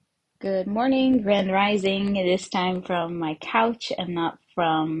Good morning, Grand Rising. It is time from my couch and not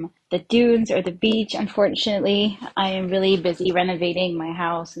from the dunes or the beach. Unfortunately, I am really busy renovating my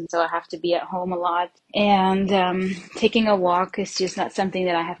house, and so I have to be at home a lot. And taking a walk is just not something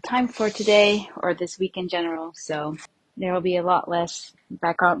that I have time for today or this week in general. So there will be a lot less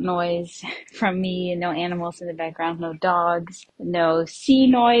background noise from me, no animals in the background, no dogs, no sea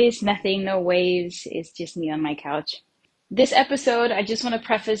noise, nothing, no waves. It's just me on my couch. This episode, I just want to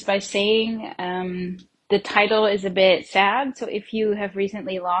preface by saying the title is a bit sad. So if you have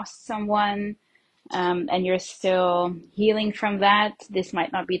recently lost someone and you're still healing from that, this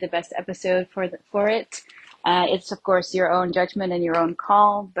might not be the best episode for it. It's of course your own judgment and your own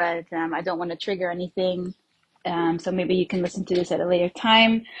call, but I don't want to trigger anything. So maybe you can listen to this at a later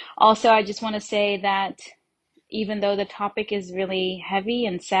time. Also, I just want to say that even though the topic is really heavy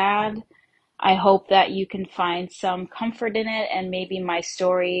and sad, I hope that you can find some comfort in it, and maybe my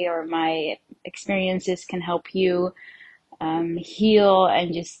story or my experiences can help you heal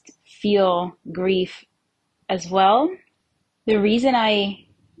and just feel grief as well. The reason I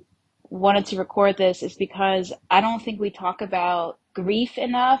wanted to record this is because I don't think we talk about grief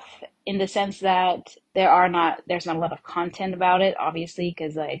enough, in the sense that there's not a lot of content about it, obviously,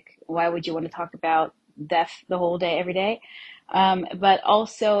 because like why would you want to talk about death the whole day every day? But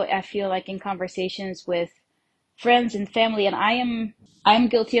also I feel like in conversations with friends and family, and I'm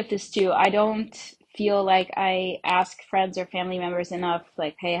guilty of this too. I don't feel like I ask friends or family members enough,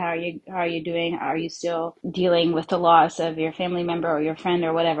 like, hey, how are you doing? Are you still dealing with the loss of your family member or your friend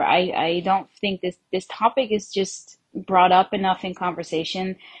or whatever? I don't think this topic is just brought up enough in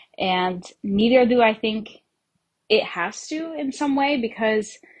conversation, and neither do I think it has to in some way,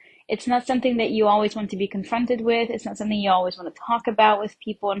 because it's not something that you always want to be confronted with. It's not something you always want to talk about with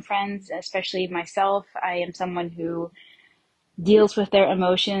people and friends, especially myself. I am someone who deals with their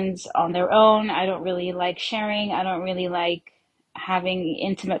emotions on their own. I don't really like sharing. I don't really like having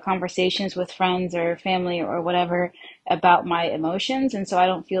intimate conversations with friends or family or whatever about my emotions. And so I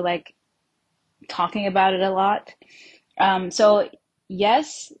don't feel like talking about it a lot. So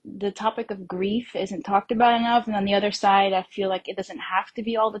yes, the topic of grief isn't talked about enough. And on the other side, I feel like it doesn't have to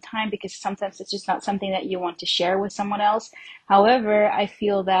be all the time, because sometimes it's just not something that you want to share with someone else. However, I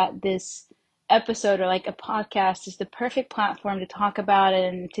feel that this episode, or like a podcast, is the perfect platform to talk about it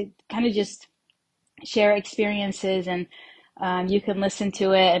and to kind of just share experiences, and you can listen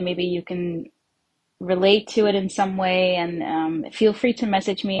to it and maybe you can relate to it in some way, and feel free to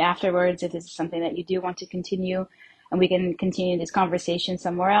message me afterwards if this is something that you do want to continue, and we can continue this conversation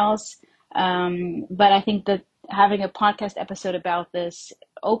somewhere else. But I think that having a podcast episode about this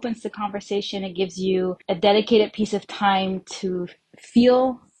opens the conversation. It gives you a dedicated piece of time to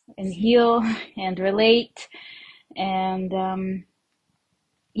feel and heal and relate, and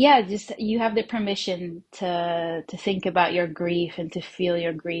yeah, just you have the permission to think about your grief and to feel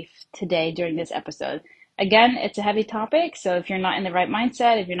your grief today during this episode. Again, it's a heavy topic, so if you're not in the right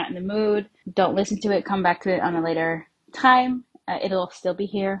mindset, if you're not in the mood, don't listen to it. Come back to it on a later time. It'll still be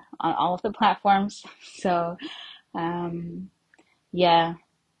here on all of the platforms. So, um, yeah.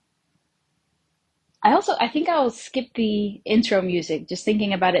 I think I'll skip the intro music. Just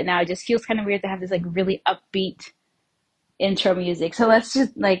thinking about it now, it just feels kind of weird to have this like really upbeat intro music. So let's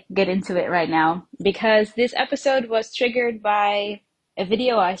just like get into it right now, because this episode was triggered by a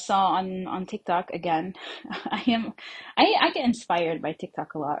video I saw on TikTok again. I get inspired by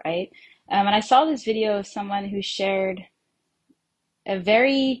TikTok a lot, right? And I saw this video of someone who shared a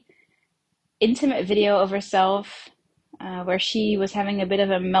very intimate video of herself, where she was having a bit of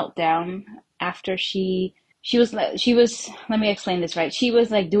a meltdown after she was let me explain this right. She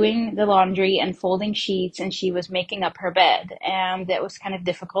was like doing the laundry and folding sheets, and she was making up her bed, and that was kind of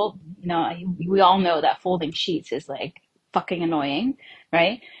difficult. We all know that folding sheets is like fucking annoying,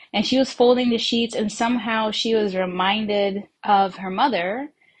 right? And she was folding the sheets, and somehow she was reminded of her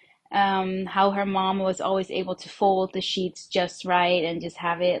mother, how her mom was always able to fold the sheets just right and just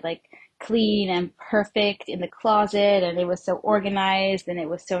have it like clean and perfect in the closet, and it was so organized and it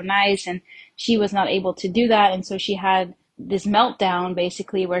was so nice, and she was not able to do that, and so she had this meltdown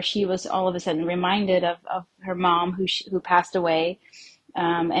basically, where she was all of a sudden reminded of her mom who passed away,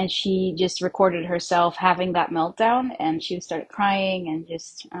 and she just recorded herself having that meltdown, and she started crying and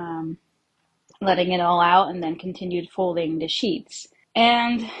just letting it all out, and then continued folding the sheets.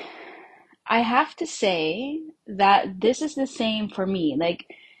 And I have to say that this is the same for me. Like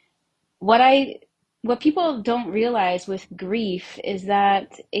what I what people don't realize with grief is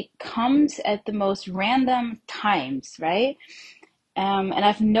that it comes at the most random times, right? And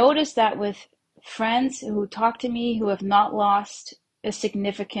I've noticed that with friends who talk to me who have not lost a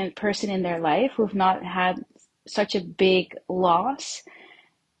significant person in their life who've not had such a big loss,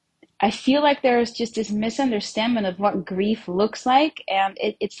 I feel like there's just this misunderstanding of what grief looks like, and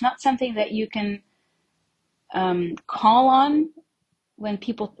it's not something that you can call on when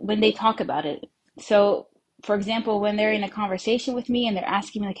they talk about it. So, for example, when they're in a conversation with me and they're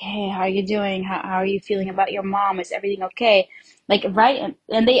asking me like, "Hey, how are you doing? How are you feeling about your mom? Is everything okay?" Like, right,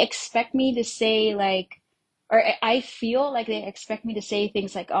 and they expect me to say like, or I feel like they expect me to say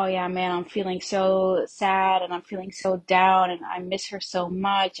things like, "Oh yeah, man, I'm feeling so sad and I'm feeling so down and I miss her so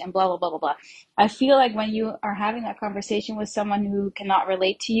much and blah blah blah blah blah." I feel like when you are having that conversation with someone who cannot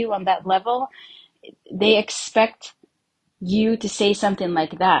relate to you on that level, they expect you to say something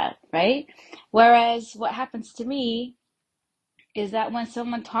like that, right? Whereas what happens to me is that when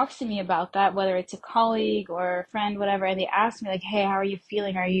someone talks to me about that, whether it's a colleague or a friend, whatever, and they ask me like, "Hey, how are you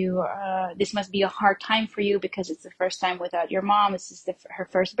feeling? Are you, this must be a hard time for you because it's the first time without your mom. This is her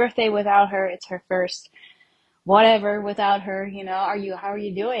first birthday without her. It's her first whatever without her, how are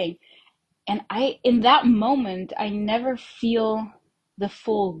you doing?" And in that moment, I never feel the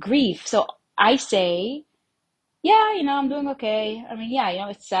full grief. So I say, "Yeah, I'm doing okay. I mean, yeah,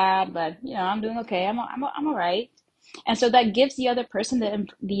 it's sad, but I'm doing okay. I'm all right." And so that gives the other person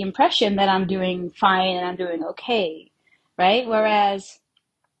the impression that I'm doing fine and I'm doing okay, right? Whereas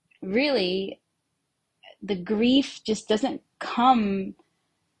really, the grief just doesn't come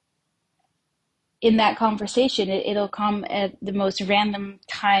in that conversation. It'll come at the most random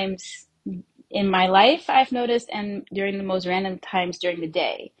times in my life, I've noticed, and during the most random times during the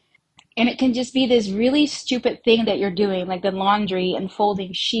day. And it can just be this really stupid thing that you're doing, like the laundry and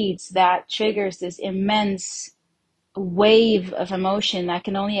folding sheets, that triggers this immense wave of emotion. I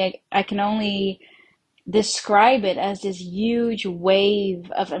can only describe it as this huge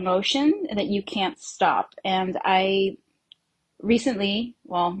wave of emotion that you can't stop. And I recently,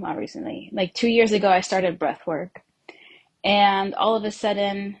 well, not recently, like 2 years ago, I started breath work. And all of a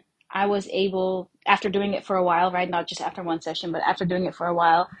sudden, I was able, after doing it for a while, right? Not just after one session, but after doing it for a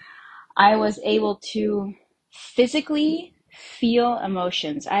while, I was able to physically feel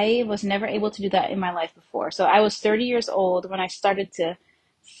emotions. I was never able to do that in my life before. So I was 30 years old when I started to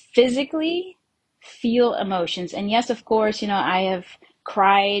physically feel emotions. And yes, of course, I have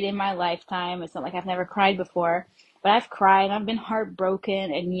cried in my lifetime. It's not like I've never cried before, but I've cried. I've been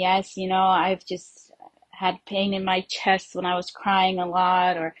heartbroken. And yes, I've just had pain in my chest when I was crying a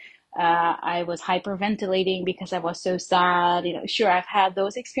lot, or I was hyperventilating because I was so sad. Sure, I've had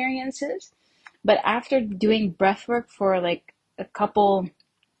those experiences. But after doing breath work for like a couple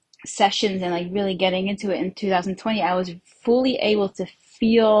sessions and like really getting into it in 2020, I was fully able to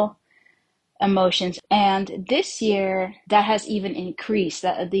feel emotions. And this year, that has even increased.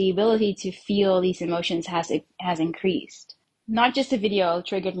 That the ability to feel these emotions has increased. Not just a video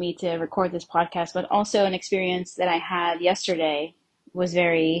triggered me to record this podcast, but also an experience that I had yesterday was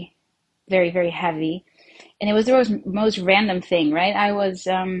very, very, very heavy. And it was the most random thing, right? I was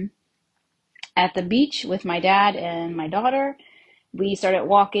at the beach with my dad and my daughter. We started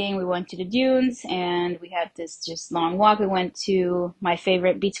walking. We went to the dunes and we had this just long walk. We went to my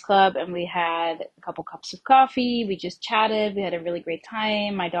favorite beach club and we had a couple cups of coffee. We just chatted. We had a really great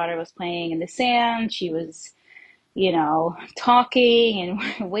time. My daughter was playing in the sand. She was, talking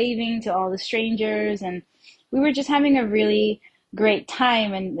and waving to all the strangers. And we were just having a really great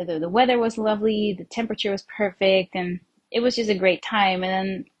time. And the weather was lovely. The temperature was perfect. And it was just a great time. And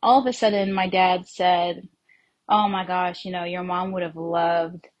then all of a sudden, my dad said, "Oh my gosh, your mom would have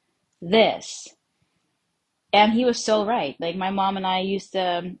loved this." And he was so right. Like my mom and I used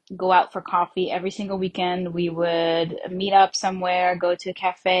to go out for coffee every single weekend. We would meet up somewhere, go to a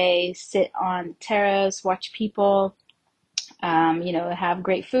cafe, sit on the terrace, watch people, have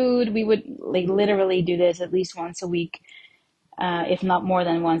great food. We would like literally do this at least once a week, if not more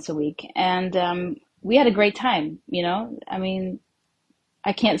than once a week. And we had a great time, I mean,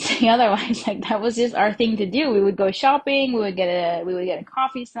 I can't say otherwise. Like that was just our thing to do. We would go shopping. We would get a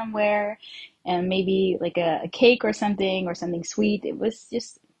coffee somewhere, and maybe like a cake or something sweet. It was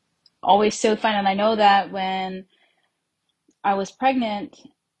just always so fun. And I know that when I was pregnant,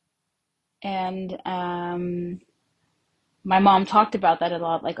 and my mom talked about that a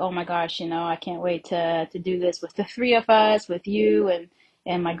lot. Like, "Oh my gosh, I can't wait to do this with the three of us, with you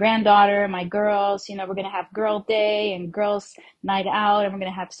and my granddaughter, my girls. We're gonna have girl day and girls night out, and we're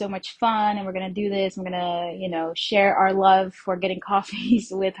gonna have so much fun, and we're gonna do this. We're gonna, share our love for getting coffees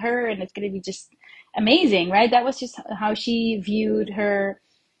with her, and it's gonna be just amazing, right?" That was just how she viewed her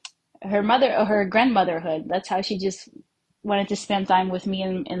mother or her grandmotherhood. That's how she just wanted to spend time with me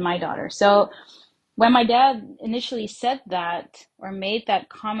and my daughter. So when my dad initially said that or made that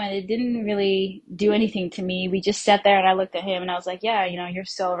comment, it didn't really do anything to me. We just sat there and I looked at him and I was like, yeah, you're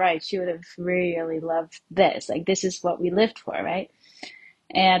so right. She would have really loved this. Like, this is what we lived for, right?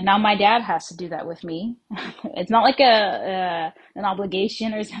 And now my dad has to do that with me. It's not like a an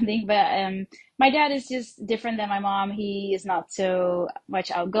obligation or something, but my dad is just different than my mom. He is not so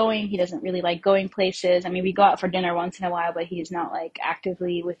much outgoing. He doesn't really like going places. I mean, we go out for dinner once in a while, but he's not like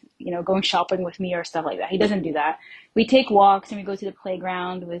actively with, going shopping with me or stuff like that. He doesn't do that. We take walks and we go to the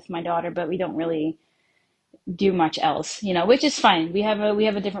playground with my daughter, but we don't really do much else, which is fine. We have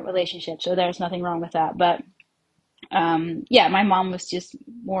a different relationship, so there's nothing wrong with that. But yeah, my mom was just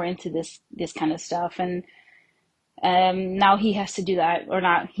more into this kind of stuff, and now he has to do that, or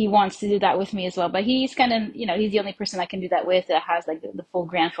not. He wants to do that with me as well, but he's kind of, he's the only person I can do that with that has like the full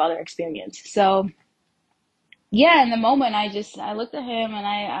grandfather experience. So yeah, in the moment, I looked at him and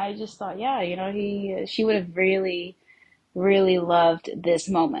I just thought, yeah, she would have really loved this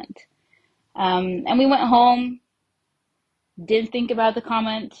moment. And we went home, didn't think about the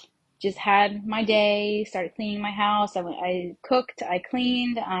comment, just had my day, started cleaning my house. I cooked, I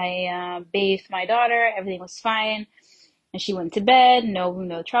cleaned, I bathed my daughter, everything was fine. And she went to bed,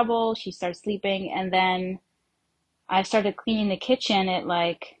 no trouble. She started sleeping, and then I started cleaning the kitchen at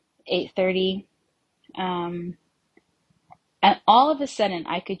like 8:30. Um, and all of a sudden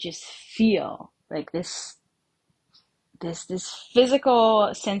I could just feel like this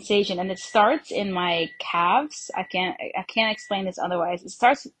physical sensation, and it starts in my calves. I can't explain this otherwise. It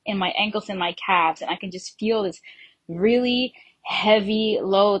starts in my ankles and my calves, and I can just feel this really heavy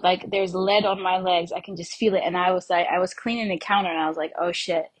load, like there's lead on my legs. I can just feel it. And I was cleaning the counter and I was like, oh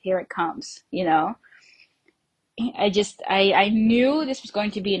shit, here it comes. I knew this was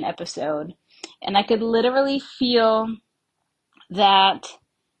going to be an episode, and I could literally feel that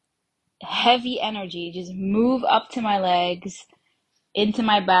heavy energy just move up to my legs, into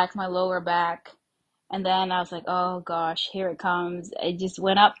my back, my lower back. And then I was like, oh gosh, here it comes. It just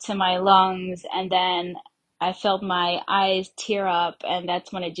went up to my lungs, and then I felt my eyes tear up, and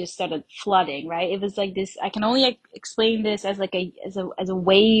that's when it just started flooding, right? It was like this, I can only explain this as like as a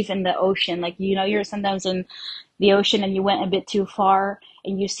wave in the ocean. Like, you're sometimes in the ocean and you went a bit too far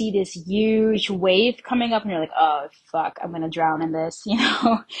and you see this huge wave coming up and you're like, oh fuck, I'm gonna drown in this.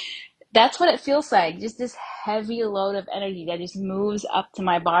 That's what it feels like. Just this heavy load of energy that just moves up to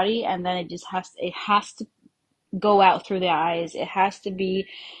my body, and then it has to go out through the eyes.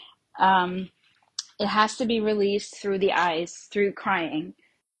 Um, it has to be released through the eyes, through crying.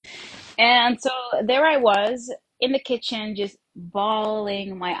 And so there I was in the kitchen, just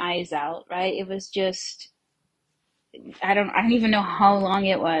bawling my eyes out, right? It was just, I don't even know how long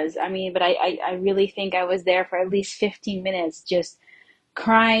it was. I mean, but I really think I was there for at least 15 minutes, just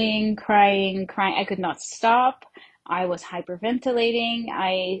crying, crying, crying. I could not stop. I was hyperventilating.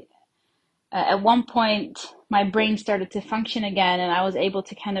 At one point, my brain started to function again, and I was able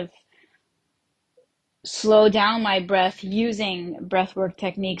to kind of slow down my breath using breathwork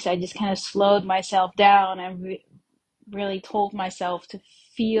techniques. I just kind of slowed myself down and really told myself to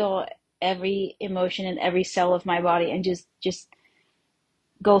feel every emotion in every cell of my body and just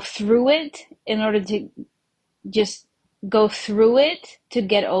go through it in order to just go through it to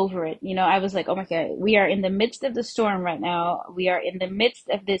get over it. I was like, oh my God, we are in the midst of the storm right now. We are in the midst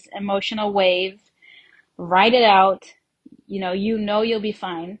of this emotional wave. Ride it out. You'll be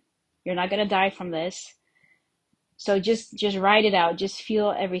fine. You're not gonna die from this. So just ride it out. Just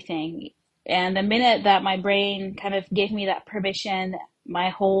feel everything. And the minute that my brain kind of gave me that permission, my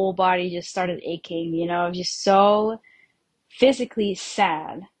whole body just started aching. I was just so physically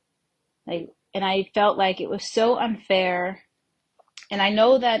sad. And I felt like it was so unfair. And I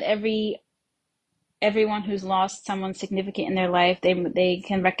know that everyone who's lost someone significant in their life, they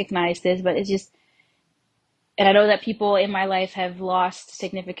can recognize this, but it's just, and I know that people in my life have lost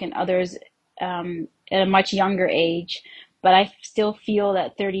significant others at a much younger age, but I still feel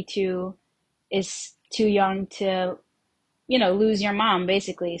that 32 is too young to, lose your mom,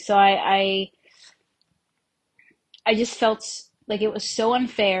 basically. So I just felt like it was so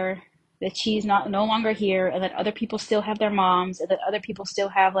unfair that she's not no longer here, and that other people still have their moms, and that other people still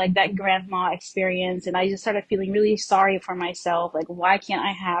have like that grandma experience. And I just started feeling really sorry for myself. Like, why can't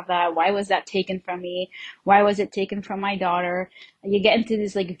I have that? Why was that taken from me? Why was it taken from my daughter? You get into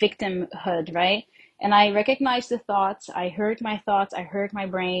this like victimhood, right? And I recognized the thoughts. I heard my thoughts. I heard my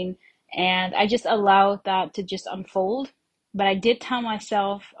brain, and I just allowed that to just unfold. But I did tell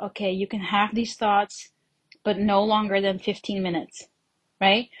myself, okay, you can have these thoughts, but no longer than 15 minutes,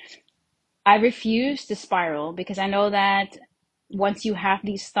 right? I refuse to spiral because I know that once you have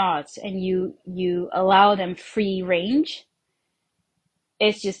these thoughts and you allow them free range,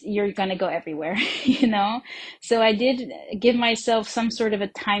 it's just you're gonna go everywhere, you know? So I did give myself some sort of a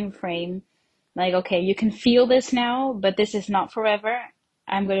time frame, like, okay, you can feel this now, but this is not forever.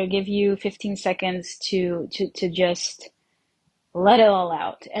 I'm gonna give you 15 seconds to just let it all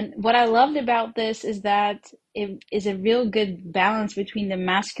out. And what I loved about this is that it is a real good balance between the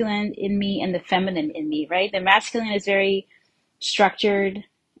masculine in me and the feminine in me, right? The masculine is very structured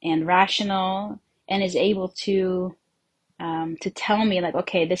and rational and is able to tell me like,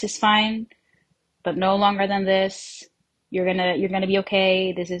 okay, this is fine, but no longer than this. You're gonna be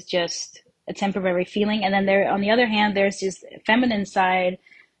okay. This is just a temporary feeling. And then there, on the other hand, there's this feminine side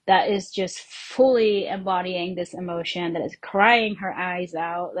that is just fully embodying this emotion, that is crying her eyes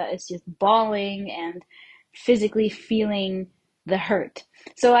out, that is just bawling and physically feeling the hurt.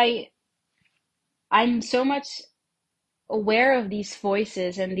 So I'm so much aware of these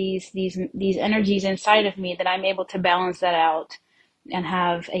voices and these energies inside of me that I'm able to balance that out and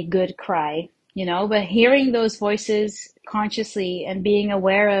have a good cry, you know. But hearing those voices consciously and being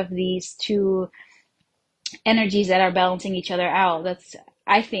aware of these two energies that are balancing each other out, that's,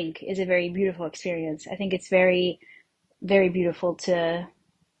 I think, is a very beautiful experience. I think it's very, very beautiful to,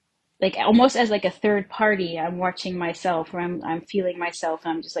 like, almost as like a third party, I'm watching myself, or I'm feeling myself,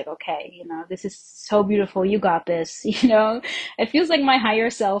 and I'm just like, okay, you know, this is so beautiful, you got this. You know, it feels like my higher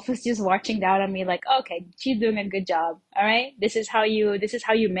self is just watching down on me like, okay, she's doing a good job. All right, this is how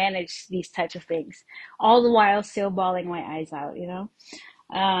you manage these types of things, all the while still bawling my eyes out, you know.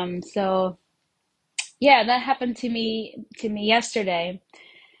 So yeah, that happened to me yesterday.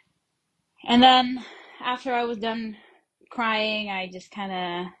 And then after I was done crying, I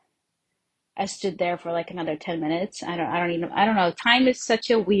stood there for like another 10 minutes. I don't know. Time is such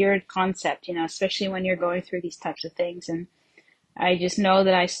a weird concept, you know, especially when you're going through these types of things. And I just know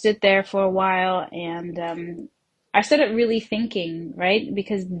that I stood there for a while, and I started really thinking, right?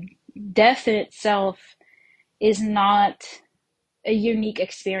 Because death in itself is not a unique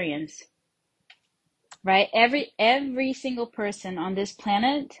experience, right? Every single person on this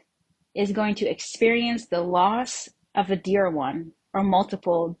planet is going to experience the loss of a dear one or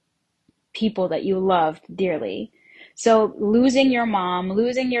multiple people that you loved dearly. So losing your mom,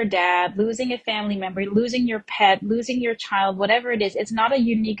 losing your dad, losing a family member, losing your pet, losing your child, whatever it is, it's not a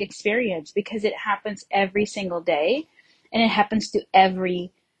unique experience because it happens every single day and it happens to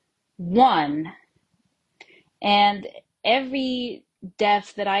everyone. And every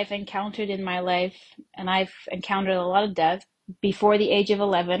death that I've encountered in my life, and I've encountered a lot of death, before the age of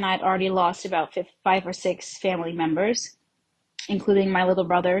 11, I'd already lost about five or six family members, including my little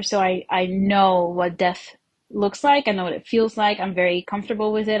brother. So I know what death looks like. I know what it feels like. I'm very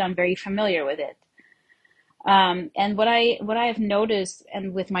comfortable with it. I'm very familiar with it. And what I have noticed,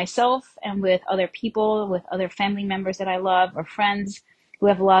 and with myself and with other people, with other family members that I love or friends who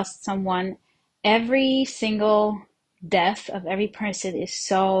have lost someone, every single death of every person is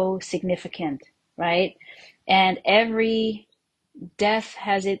so significant, right? And every death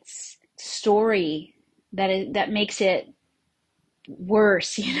has its story that makes it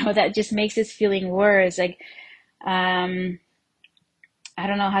worse, you know, that just makes this feeling worse. Like, um, I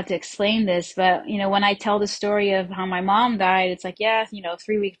don't know how to explain this, but you know, when I tell the story of how my mom died, it's like, yeah, you know,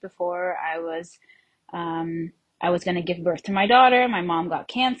 3 weeks before I was gonna give birth to my daughter, my mom got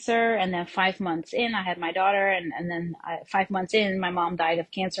cancer, and then 5 months in, I had my daughter, and then 5 months in, my mom died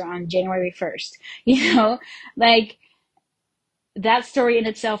of cancer on January 1st. You know, like that story in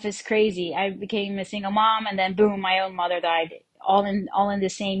itself is crazy. I became a single mom, and then boom, my own mother died all in the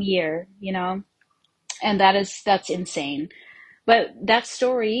same year, you know, and that's insane. But that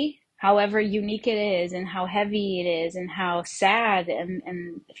story, however unique it is, and how heavy it is, and how sad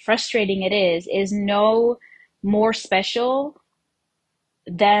and frustrating it is no more special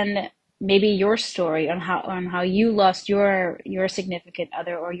than maybe your story on how you lost your significant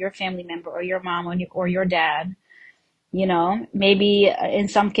other, or your family member, or your mom, or your dad. You know, maybe in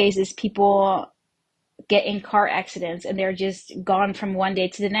some cases people get in car accidents and they're just gone from one day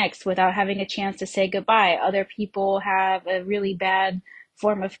to the next without having a chance to say goodbye. Other people have a really bad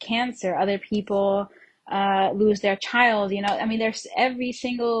form of cancer. Other people lose their child. You know, I mean, there's every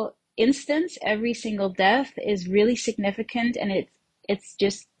single instance, every single death is really significant, and it's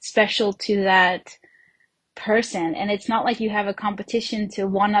just special to that person. And it's not like you have a competition to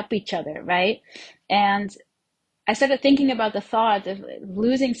one up each other, right? And I started thinking about the thought of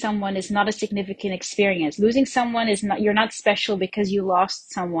losing someone is not a significant experience. Losing someone is not, you're not special because you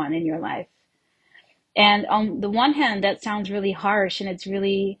lost someone in your life. And on the one hand, that sounds really harsh, and it's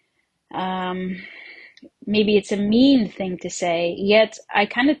really, maybe it's a mean thing to say, yet I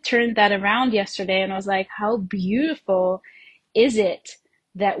kind of turned that around yesterday and I was like, how beautiful is it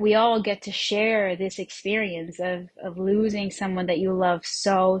that we all get to share this experience of losing someone that you love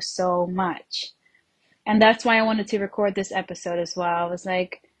so, so much. And that's why I wanted to record this episode as well. I was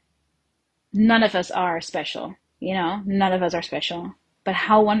like, none of us are special, none of us are special. But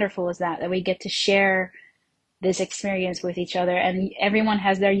how wonderful is that we get to share this experience with each other, and everyone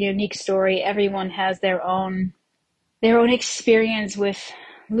has their unique story. Everyone has their own experience with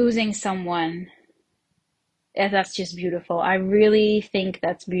losing someone. And that's just beautiful. I really think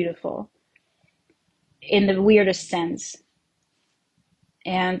that's beautiful in the weirdest sense.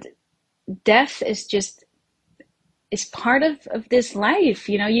 And death is part of this life.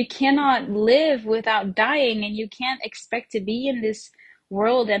 You cannot live without dying, and you can't expect to be in this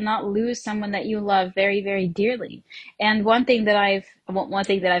world and not lose someone that you love very, very dearly. And one thing that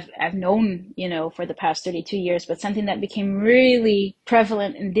I've known, for the past 32 years, but something that became really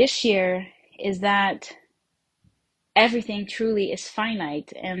prevalent in this year is that everything truly is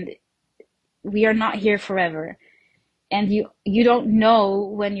finite, and we are not here forever. And you don't know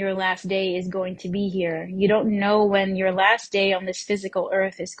when your last day is going to be here. You don't know when your last day on this physical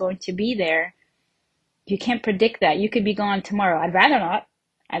earth is going to be there. You can't predict that. You could be gone tomorrow. I'd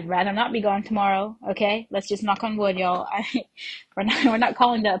rather not be gone tomorrow. Okay, let's just knock on wood, y'all. We're not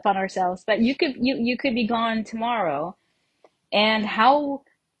calling that upon ourselves, but you could be gone tomorrow. And how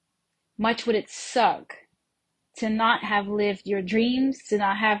much would it suck to not have lived your dreams, to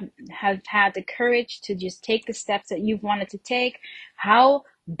not have had the courage to just take the steps that you've wanted to take? How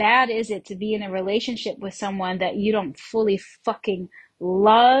bad is it to be in a relationship with someone that you don't fully fucking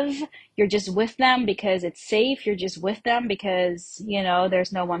love? You're just with them because it's safe. You're just with them because,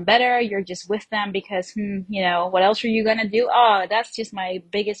 there's no one better. You're just with them because, what else are you gonna do? Oh, that's just my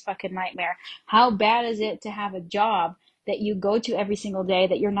biggest fucking nightmare. How bad is it to have a job that you go to every single day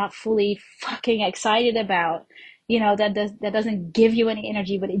that you're not fully fucking excited about? That doesn't give you any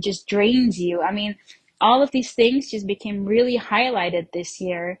energy, but it just drains you. I mean, all of these things just became really highlighted this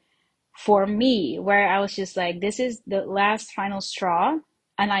year for me, where I was just like, this is the last final straw,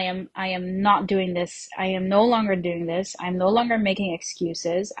 and I am not doing this. I am no longer doing this. I'm no longer making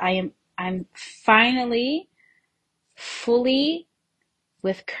excuses. I'm finally fully,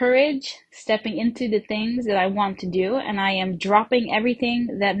 with courage, stepping into the things that I want to do, and I am dropping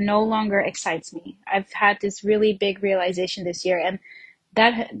everything that no longer excites me. I've had this really big realization this year, and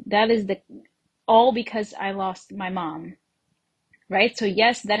that is the all because I lost my mom, right? So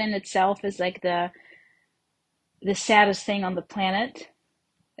yes, that in itself is like the saddest thing on the planet,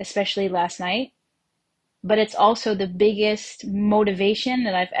 especially last night. But it's also the biggest motivation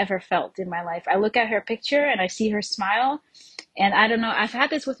that I've ever felt in my life. I look at her picture and I see her smile. And I don't know, I've had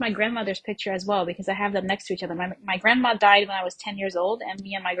this with my grandmother's picture as well, because I have them next to each other. My grandma died when I was 10 years old, and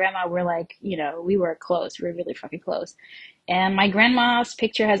me and my grandma were like, we were close. We were really fucking close. And my grandma's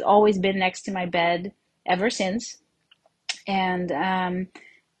picture has always been next to my bed ever since. And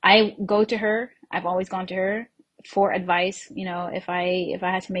I go to her. I've always gone to her for advice. If I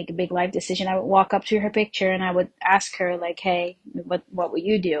had to make a big life decision, I would walk up to her picture and I would ask her, like, hey, what would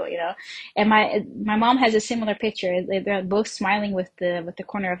you do? And my mom has a similar picture. They're both smiling with the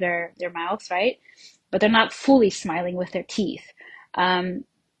corner of their mouths, right? But they're not fully smiling with their teeth. And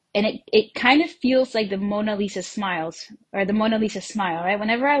it kind of feels like the Mona Lisa smiles, or the Mona Lisa smile, right?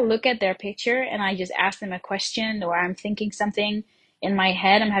 Whenever I look at their picture and I just ask them a question, or I'm thinking something in my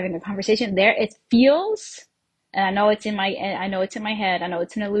head, I'm having a conversation there, it feels, and I know it's in my head, I know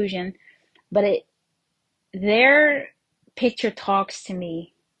it's an illusion, but their picture talks to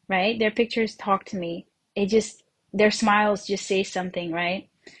me, right? Their pictures talk to me. Their smiles just say something, right?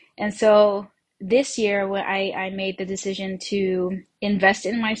 And so this year, when I made the decision to invest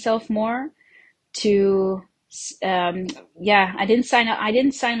in myself more, to yeah, I didn't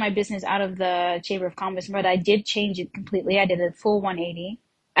sign my business out of the Chamber of Commerce, but I did change it completely. I did a full 180.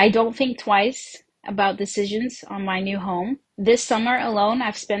 I don't think twice about decisions on my new home. This summer alone,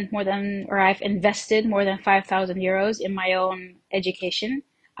 I've invested more than 5,000 euros in my own education.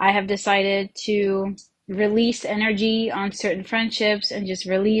 I have decided to release energy on certain friendships and just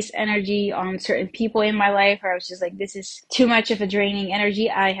release energy on certain people in my life where I was just like, this is too much of a draining energy.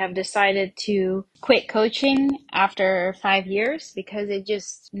 I have decided to quit coaching after 5 years because it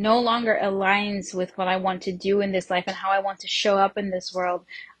just no longer aligns with what I want to do in this life and how I want to show up in this world.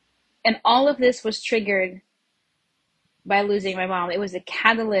 And all of this was triggered by losing my mom. It was a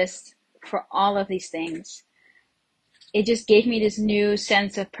catalyst for all of these things. It just gave me this new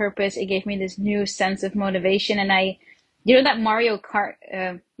sense of purpose. It gave me this new sense of motivation. And You know that Mario Kart,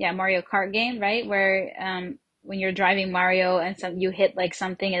 yeah, Mario Kart game, right? Where when you're driving Mario and some you hit like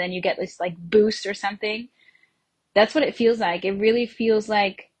something and then you get this like boost or something. That's what it feels like. It really feels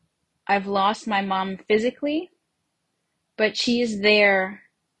like I've lost my mom physically, but she's there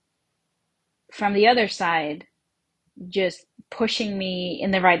from the other side, just pushing me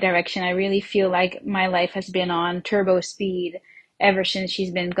in the right direction. I really feel like my life has been on turbo speed ever since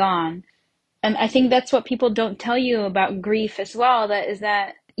she's been gone. And I think that's what people don't tell you about grief as well. That is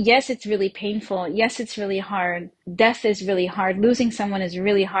that, yes, it's really painful. Yes, it's really hard. Death is really hard. Losing someone is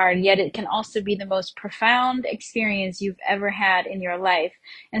really hard, yet it can also be the most profound experience you've ever had in your life.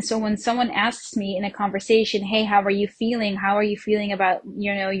 And so when someone asks me in a conversation, hey, how are you feeling? How are you feeling about,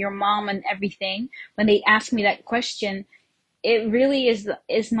 your mom and everything? When they ask me that question, it really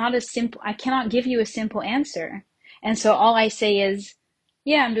is not a simple, I cannot give you a simple answer. And so all I say is,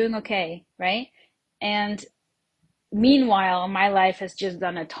 yeah, I'm doing okay, right? And meanwhile, my life has just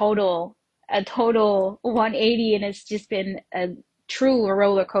done a total 180, and it's just been a true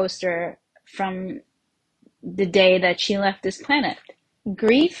roller coaster from the day that she left this planet.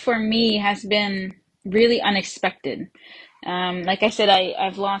 Grief for me has been really unexpected. Like I said,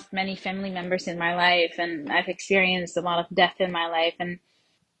 I've lost many family members in my life, and I've experienced a lot of death in my life. And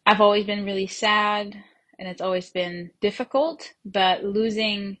I've always been really sad, and it's always been difficult, but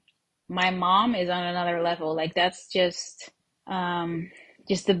losing my mom is on another level. Like that's just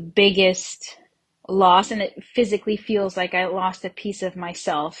the biggest loss, and it physically feels like I lost a piece of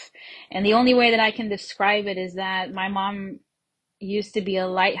myself. And the only way that I can describe it is that my mom used to be a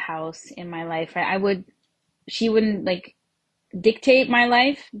lighthouse in my life, right? She wouldn't like dictate my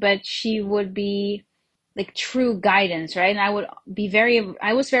life, but she would be like true guidance, right? And I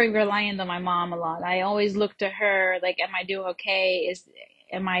was very reliant on my mom a lot. I always looked to her, like, am I doing okay?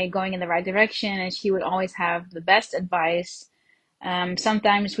 Am I going in the right direction? And she would always have the best advice.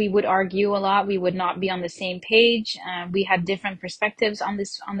 Sometimes we would argue a lot. We would not be on the same page. We had different perspectives on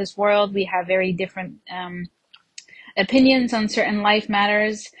this world. We have very different opinions on certain life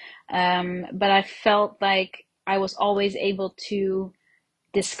matters. But I felt like I was always able to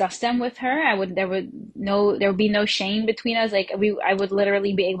discuss them with her. There would be no shame between us. Like I would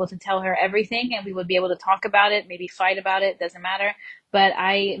literally be able to tell her everything, and we would be able to talk about it, maybe fight about it, doesn't matter. But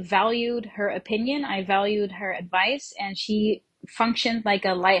I valued her opinion, I valued her advice, and she functioned like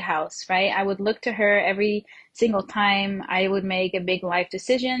a lighthouse, right? I would look to her every single time I would make a big life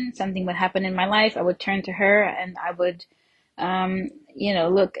decision, something would happen in my life, I would turn to her and I would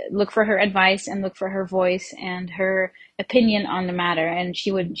look for her advice and look for her voice and her opinion on the matter, and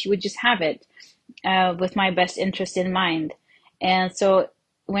she would just have it with my best interest in mind. And so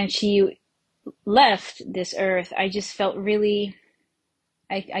when she left this earth, I just felt really,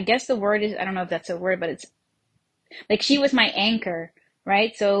 I guess the word is, I don't know if that's a word, but it's like she was my anchor,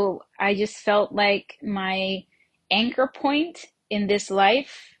 right? So I just felt like my anchor point in this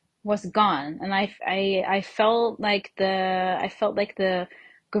life was gone, and I felt like the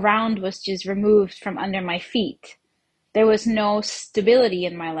ground was just removed from under my feet. There was no stability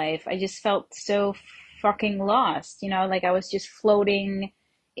in my life. I just felt so fucking lost, like I was just floating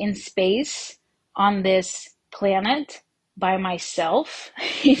in space on this planet by myself,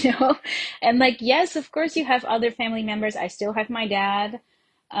 you know? And like, yes, of course you have other family members. I still have my dad.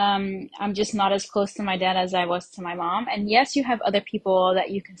 I'm just not as close to my dad as I was to my mom. And yes, you have other people that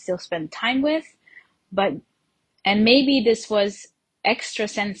you can still spend time with, but and maybe this was extra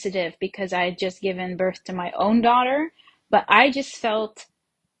sensitive because I had just given birth to my own daughter, but I just felt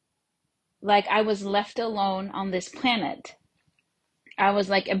like I was left alone on this planet. I was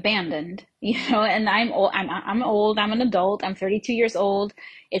like abandoned, and I'm old, I'm old, I'm an adult, I'm 32 years old.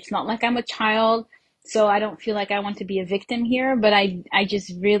 It's not like I'm a child, so I don't feel like I want to be a victim here, but I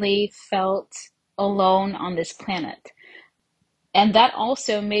just really felt alone on this planet. And that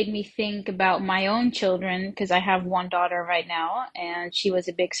also made me think about my own children because I have one daughter right now, and she was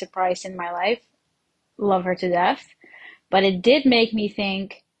a big surprise in my life. Love her to death. But it did make me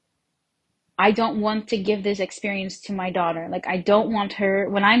think I don't want to give this experience to my daughter. Like, I don't want her,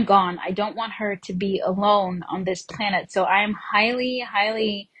 when I'm gone, I don't want her to be alone on this planet. So I am highly,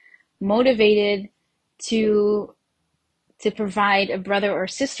 highly motivated to provide a brother or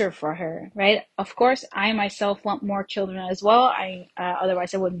sister for her, right? Of course, I myself want more children as well.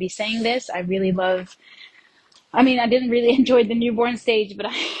 Otherwise I wouldn't be saying this. I really love. I mean, I didn't really enjoy the newborn stage, but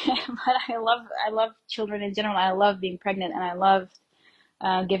I love children in general. I love being pregnant, and I love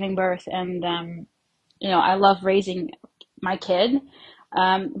giving birth, and I love raising my kid.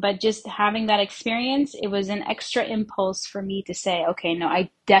 But just having that experience, it was an extra impulse for me to say, okay, no,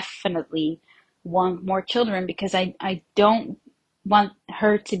 I definitely want more children because I don't want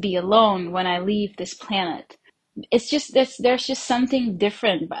her to be alone when I leave this planet. It's just there's just something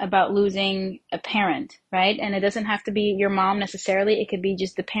different about losing a parent, right? And it doesn't have to be your mom necessarily. It could be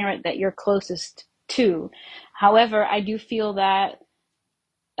just the parent that you're closest to. However, I do feel that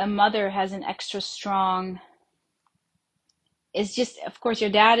a mother has an extra strong, it's just, of course, your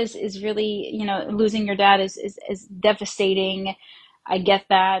dad is really, losing your dad is devastating. I get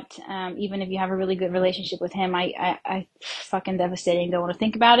that. Even if you have a really good relationship with him, I fucking devastating. Don't want to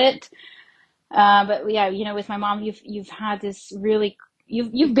think about it. But yeah, with my mom, you've had this really,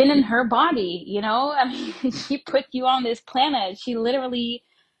 you've been in her body, I mean, she put you on this planet. She literally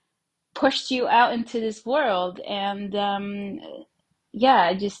pushed you out into this world, and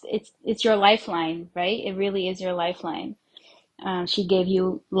yeah, just it's your lifeline, right? It really is your lifeline. She gave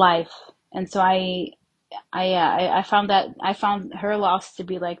you life, and so I found her loss to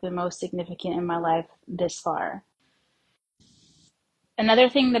be like the most significant in my life this far. Another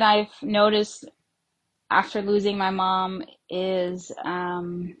thing that I've noticed after losing my mom is,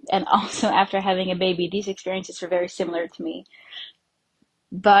 and also after having a baby, these experiences were very similar to me.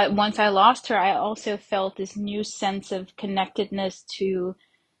 But once I lost her, I also felt this new sense of connectedness to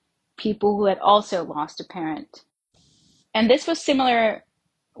people who had also lost a parent. And this was similar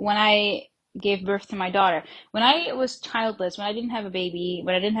when I gave birth to my daughter. When I was childless, when I didn't have a baby,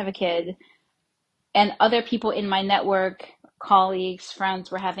 when I didn't have a kid, and other people in my network, colleagues,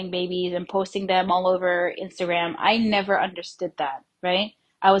 friends were having babies and posting them all over Instagram. I never understood that, right?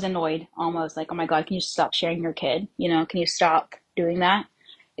 I was annoyed almost like, oh my God, can you stop sharing your kid? Can you stop doing that?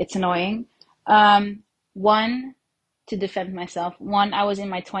 It's annoying. Um, one, to defend myself. One, I was in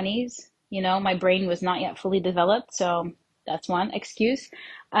my 20s, my brain was not yet fully developed. So that's one excuse.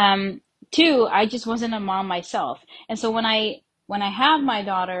 Um, Two, I just wasn't a mom myself. And so when I had my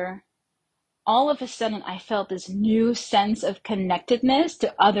daughter, all of a sudden I felt this new sense of connectedness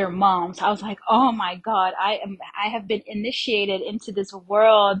to other moms. I was like, oh my God, I have been initiated into this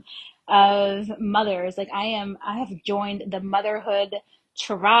world of mothers. Like I have joined the motherhood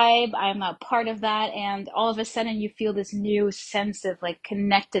tribe. I am not part of that. And all of a sudden you feel this new sense of like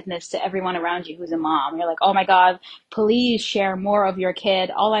connectedness to everyone around you who's a mom. You're like, oh my God, please share more of your kid.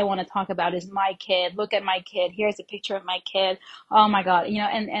 All I want to talk about is my kid. Look at my kid. Here's a picture of my kid. Oh my God,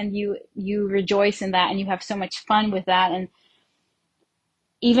 and you rejoice in that, and you have so much fun with that. And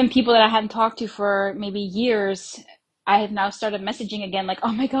even people that I hadn't talked to for maybe years, I have now started messaging again, like,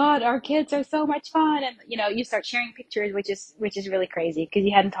 oh my God, our kids are so much fun. And you start sharing pictures, which is really crazy because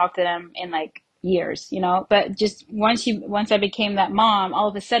you hadn't talked to them in like years, but just once I became that mom, all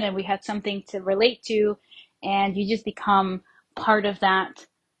of a sudden we had something to relate to, and you just become part of that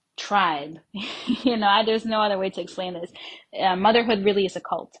tribe. There's no other way to explain this. Motherhood really is a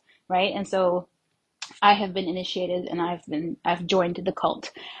cult, right? And so I have been initiated, and I've joined the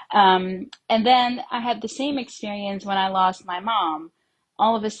cult. And then I had the same experience when I lost my mom.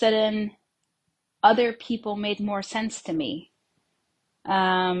 All of a sudden, other people made more sense to me.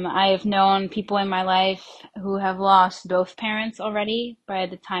 I have known people in my life who have lost both parents already by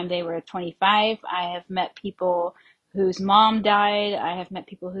the time they were 25. I have met people whose mom died. I have met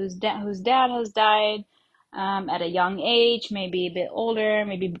people whose dad has died at a young age, maybe a bit older,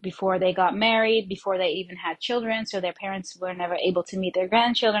 maybe before they got married, before they even had children, so their parents were never able to meet their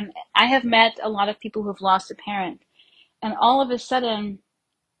grandchildren. I have met a lot of people who've lost a parent, and all of a sudden,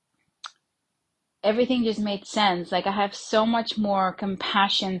 everything just made sense. Like I have so much more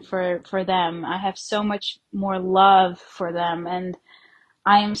compassion for them. I have so much more love for them, and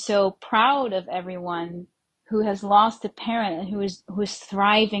I am so proud of everyone who has lost a parent and who is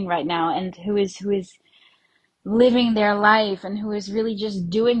thriving right now, and who is living their life, and who is really just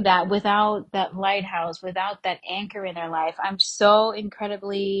doing that without that lighthouse, without that anchor in their life. I'm so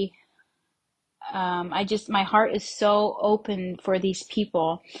incredibly my heart is so open for these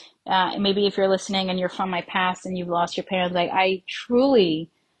people. Maybe if you're listening and you're from my past and you've lost your parents, like I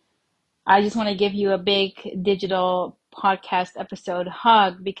just want to give you a big digital podcast episode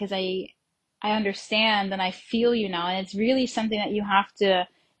hug, because I understand and I feel you now. And it's really something that you have to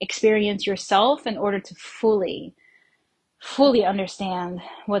experience yourself in order to fully understand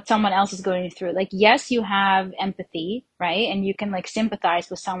what someone else is going through. Like, yes, you have empathy, right? And you can like sympathize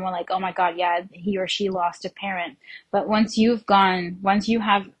with someone like, oh my God, yeah, he or she lost a parent. But once you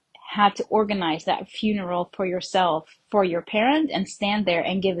have had to organize that funeral for yourself, for your parent, and stand there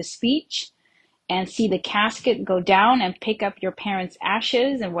and give a speech and see the casket go down and pick up your parents'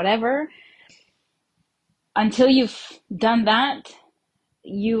 ashes and whatever, until you've done that,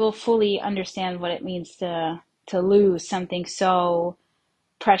 you will fully understand what it means to lose something so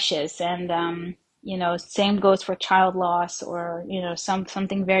precious. And Same goes for child loss, or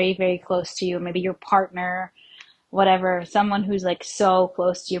something very, very close to you, maybe your partner, whatever, someone who's like so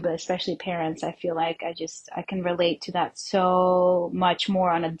close to you, but especially parents. I feel like I can relate to that so much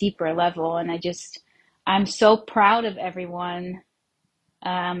more on a deeper level. And I'm so proud of everyone.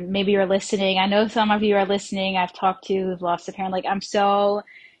 Maybe you're listening. I know some of you are listening. I've talked to who've lost a parent. Like, I'm so,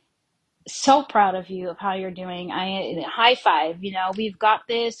 so proud of you, of how you're doing. High five, we've got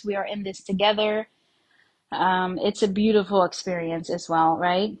this. We are in this together. It's a beautiful experience as well,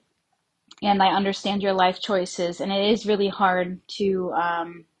 right? And I understand your life choices, and it is really hard to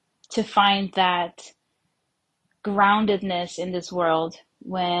find that groundedness in this world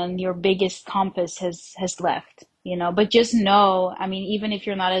when your biggest compass has left, But just know, I mean, even if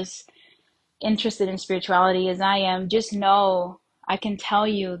you're not as interested in spirituality as I am, just know, I can tell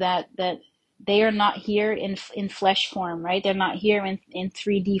you that they are not here in flesh form, right? They're not here in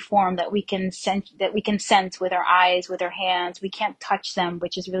 3D form that we can sense with our eyes, with our hands. We can't touch them,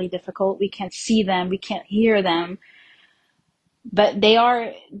 which is really difficult. We can't see them, we can't hear them, but they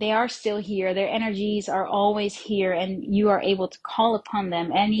are still here. Their energies are always here, and you are able to call upon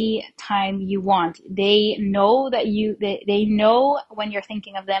them anytime you want. They know they know when you're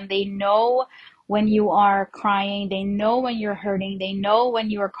thinking of them. They know when you are crying. They know when you're hurting. They know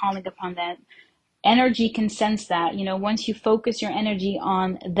when you are calling upon them. Energy can sense that. Once you focus your energy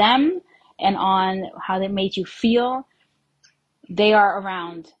on them and on how they made you feel, they are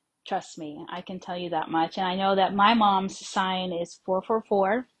around. Trust me, I can tell you that much. And I know that my mom's sign is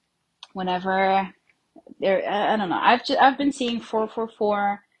 444. Whenever there, I don't know. I've been seeing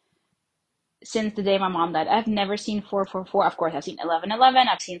 444 since the day my mom died. I've never seen 444. Of course, I've seen 1111.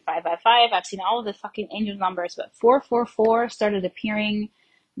 I've seen 555. I've seen all of the fucking angel numbers, but 444 started appearing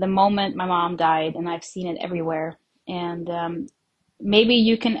the moment my mom died, and I've seen it everywhere. And maybe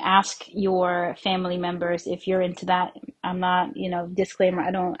you can ask your family members if you're into that. I'm not, disclaimer,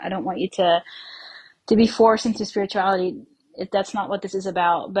 I don't want you to be forced into spirituality. That's not what this is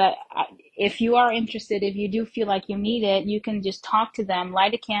about. But if you are interested, if you do feel like you need it, you can just talk to them,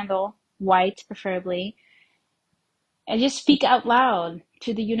 light a candle, white preferably, and just speak out loud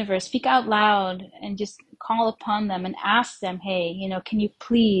to the universe. Speak out loud and just call upon them and ask them, hey, can you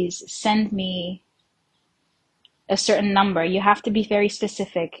please send me a certain number? You have to be very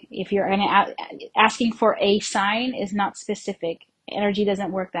specific. If you're asking for a sign is not specific. Energy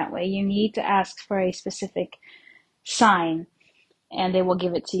doesn't work that way. You need to ask for a specific sign, and they will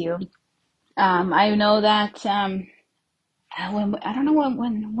give it to you. I know that I don't know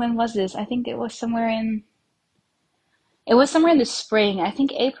when was this? I think it was somewhere in the spring. I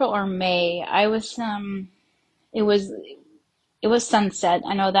think April or May. It was it was sunset.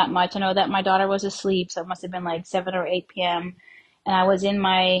 I know that much. I know that my daughter was asleep, so it must have been like 7 or 8 p.m. And I was in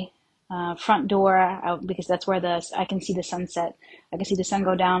my front door because that's where I can see the sunset. I can see the sun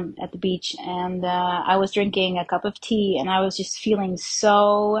go down at the beach, and I was drinking a cup of tea, and I was just feeling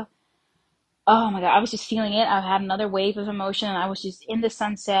so. Oh my God, I was just feeling it. I had another wave of emotion, and I was just in the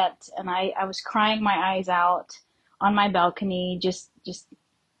sunset, and I was crying my eyes out on my balcony, just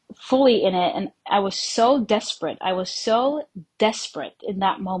fully in it. And I was so desperate. I was so desperate in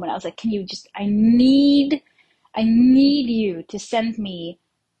that moment. I was like, can you just, I need you to send me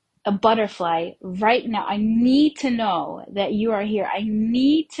a butterfly right now. I need to know that you are here. I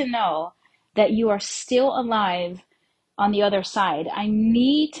need to know that you are still alive on the other side. I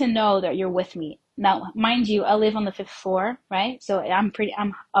need to know that you're with me. Now, mind you, I live on the fifth floor, right? So I'm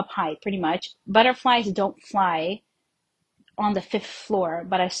up high pretty much. Butterflies don't fly on the fifth floor,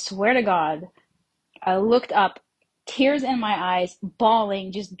 but I swear to God, I looked up, tears in my eyes,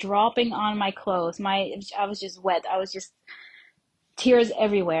 bawling, just dropping on my clothes. I was just wet. I was just tears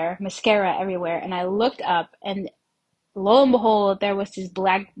everywhere, mascara everywhere. And I looked up, and lo and behold, there was this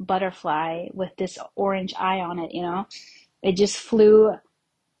black butterfly with this orange eye on it. It just flew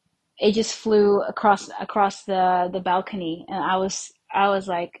across the balcony, and I was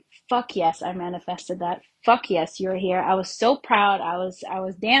like, fuck yes, I manifested that. Fuck yes, you're here. I was so proud. I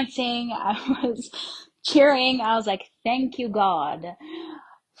was dancing. I was cheering. I was like, thank you, God.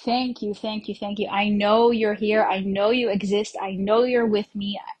 Thank you, thank you, thank you. I know you're here. I know you exist. I know you're with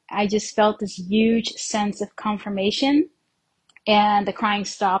me. I just felt this huge sense of confirmation, and the crying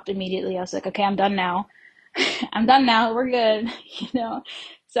stopped immediately. I was like, okay, I'm done now. I'm done now. We're good, you know.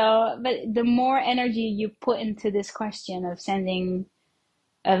 So, but the more energy you put into this question of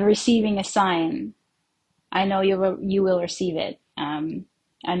receiving a sign, I know you will receive it.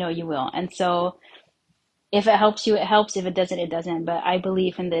 I know you will. And so, if it helps you, it helps. If it doesn't, it doesn't. But I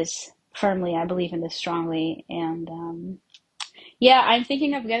believe in this firmly. I believe in this strongly. And Yeah, I'm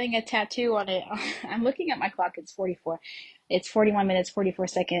thinking of getting a tattoo on it. I'm looking at my clock. It's 44. It's 41 minutes, 44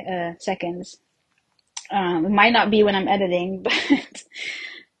 seconds. It might not be when I'm editing, but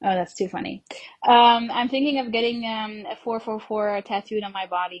oh, that's too funny. I'm thinking of getting a 444 tattooed on my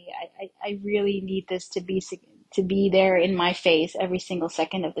body. I really need this to be there in my face every single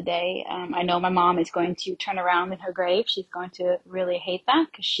second of the day. I know my mom is going to turn around in her grave. She's going to really hate that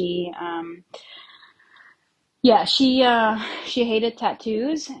because yeah, she hated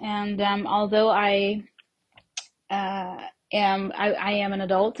tattoos, and although uh, I am an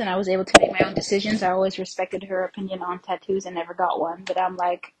adult and I was able to make my own decisions. I always respected her opinion on tattoos and never got one. But I'm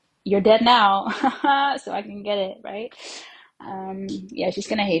like, you're dead now, so I can get it, right? Yeah, she's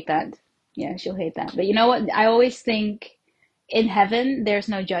gonna hate that. Yeah, she'll hate that. But you know what? I always think in heaven there's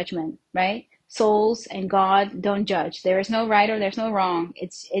no judgment, right? Souls and God don't judge. There is no right or there's no wrong.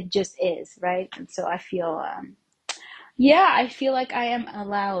 It just is, right? And so I feel yeah, I feel like I am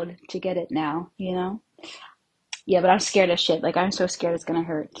allowed to get it now, you know? Yeah, but I'm scared as shit. Like I'm so scared it's gonna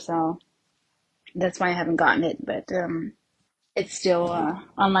hurt. So that's why I haven't gotten it. But it's still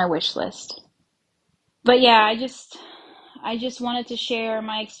on my wish list. But yeah, I just wanted to share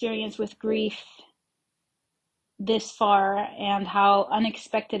my experience with grief this far and how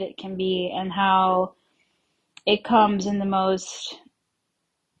unexpected it can be and how it comes in the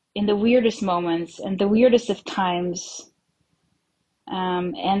weirdest moments and the weirdest of times,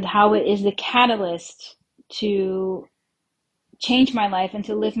 and how it is the catalyst to change my life and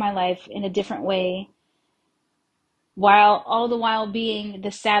to live my life in a different way, while all the while being the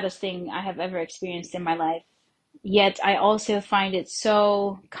saddest thing I have ever experienced in my life. Yet I also find it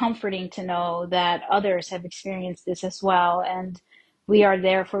so comforting to know that others have experienced this as well, and we are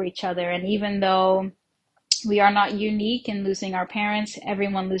there for each other. And even though we are not unique in losing our parents,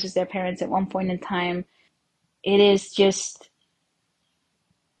 everyone loses their parents at one point in time. It is just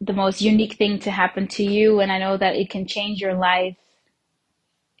the most unique thing to happen to you, and I know that it can change your life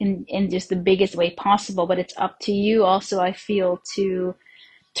in just the biggest way possible, but it's up to you also, I feel, to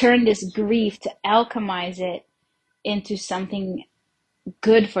turn this grief, to alchemize it into something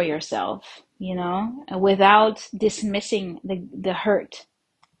good for yourself, you know, without dismissing the hurt.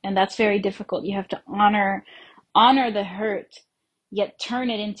 And that's very difficult. You have to honor the hurt, yet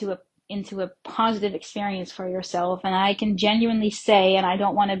turn it into a positive experience for yourself. And I can genuinely say, and I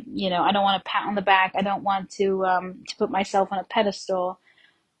don't want to, you know, I don't want to pat on the back. I don't want to put myself on a pedestal,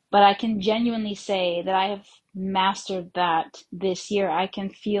 but I can genuinely say that I have mastered that this year. I can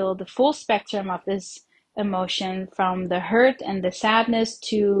feel the full spectrum of this emotion, from the hurt and the sadness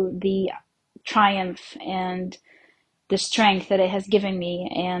to the triumph and the strength that it has given me.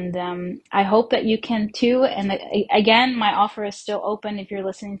 And I hope that you can too. And again, my offer is still open. If you're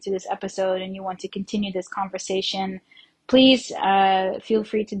listening to this episode and you want to continue this conversation, please feel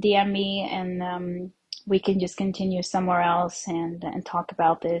free to DM me, and we can just continue somewhere else and talk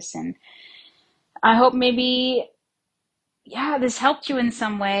about this. And I hope maybe, yeah, this helped you in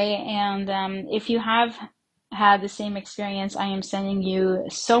some way. And if you have had the same experience, I am sending you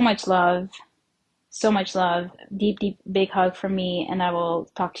so much love, deep, deep, big hug from me. And I will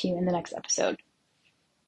talk to you in the next episode.